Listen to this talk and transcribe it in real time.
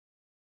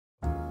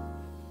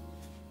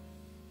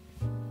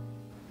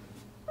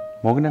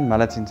Morgan &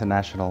 Mallet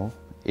International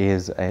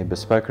is a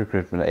bespoke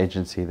recruitment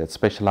agency that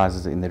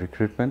specializes in the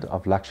recruitment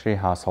of luxury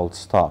household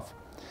staff.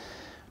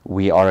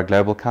 We are a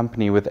global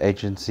company with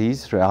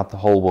agencies throughout the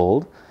whole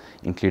world,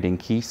 including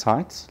key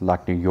sites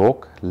like New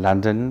York,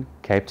 London,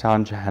 Cape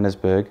Town,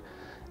 Johannesburg,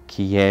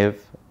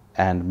 Kiev,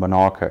 and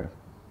Monaco.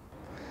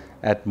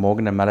 At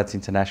Morgan & Mallet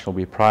International,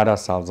 we pride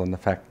ourselves on the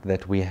fact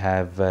that we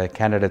have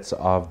candidates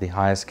of the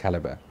highest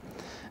caliber,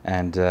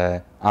 and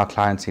our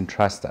clients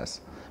entrust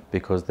us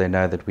because they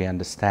know that we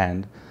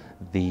understand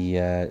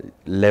the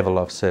level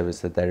of service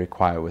that they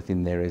require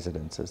within their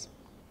residences.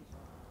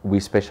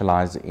 We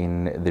specialize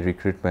in the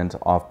recruitment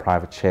of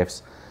private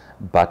chefs,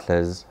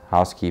 butlers,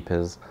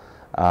 housekeepers,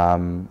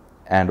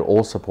 and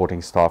all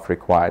supporting staff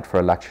required for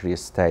a luxury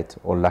estate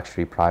or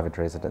luxury private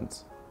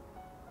residence.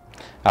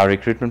 Our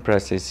recruitment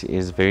process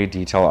is very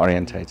detail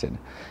orientated,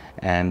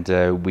 and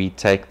we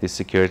take the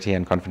security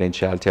and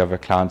confidentiality of our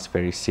clients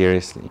very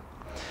seriously.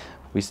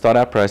 We start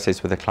our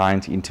process with a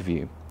client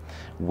interview,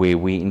 where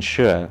we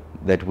ensure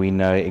that we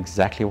know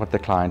exactly what the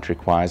client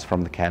requires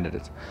from the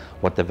candidate,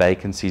 what the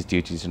vacancies,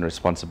 duties and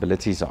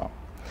responsibilities are.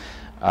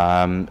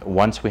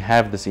 Once we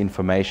have this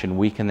information,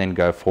 we can then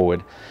go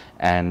forward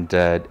and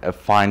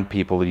find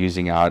people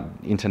using our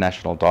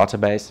international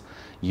database,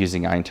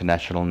 using our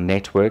international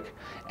network,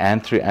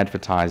 and through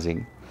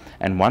advertising.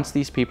 And once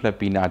these people have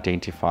been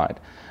identified,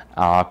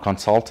 our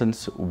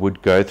consultants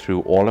would go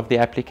through all of the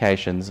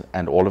applications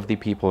and all of the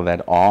people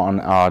that are on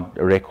our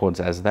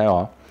records as they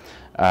are,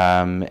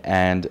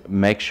 and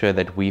make sure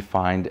that we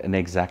find an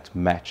exact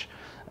match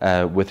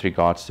with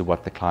regards to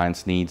what the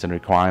client's needs and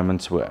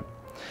requirements were.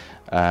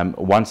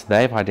 Once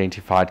they've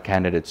identified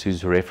candidates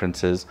whose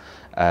references,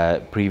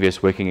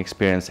 previous working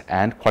experience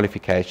and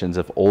qualifications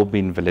have all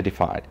been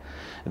validified,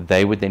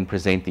 they would then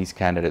present these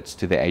candidates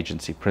to the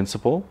agency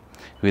principal,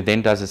 who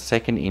then does a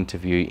second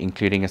interview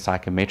including a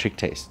psychometric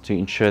test to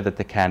ensure that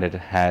the candidate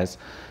has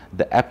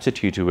the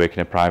aptitude to work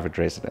in a private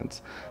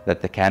residence,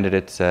 that the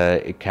candidate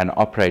can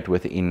operate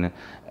within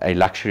a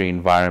luxury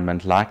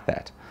environment like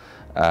that.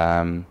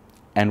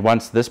 And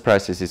once this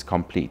process is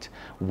complete,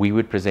 we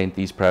would present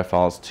these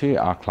profiles to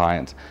our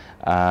client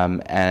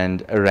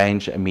and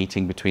arrange a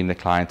meeting between the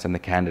client and the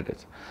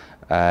candidate.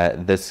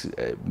 This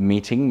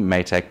meeting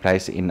may take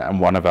place in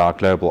one of our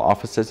global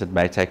offices. It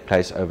may take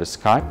place over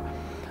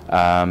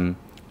Skype,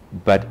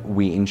 but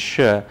we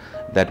ensure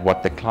that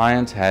what the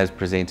client has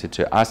presented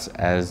to us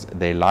as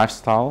their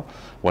lifestyle,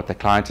 what the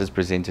client has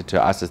presented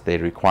to us as their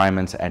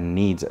requirements and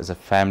needs as a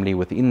family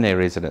within their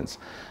residence,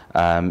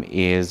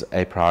 is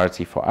a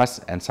priority for us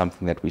and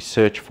something that we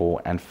search for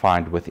and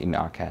find within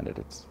our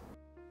candidates.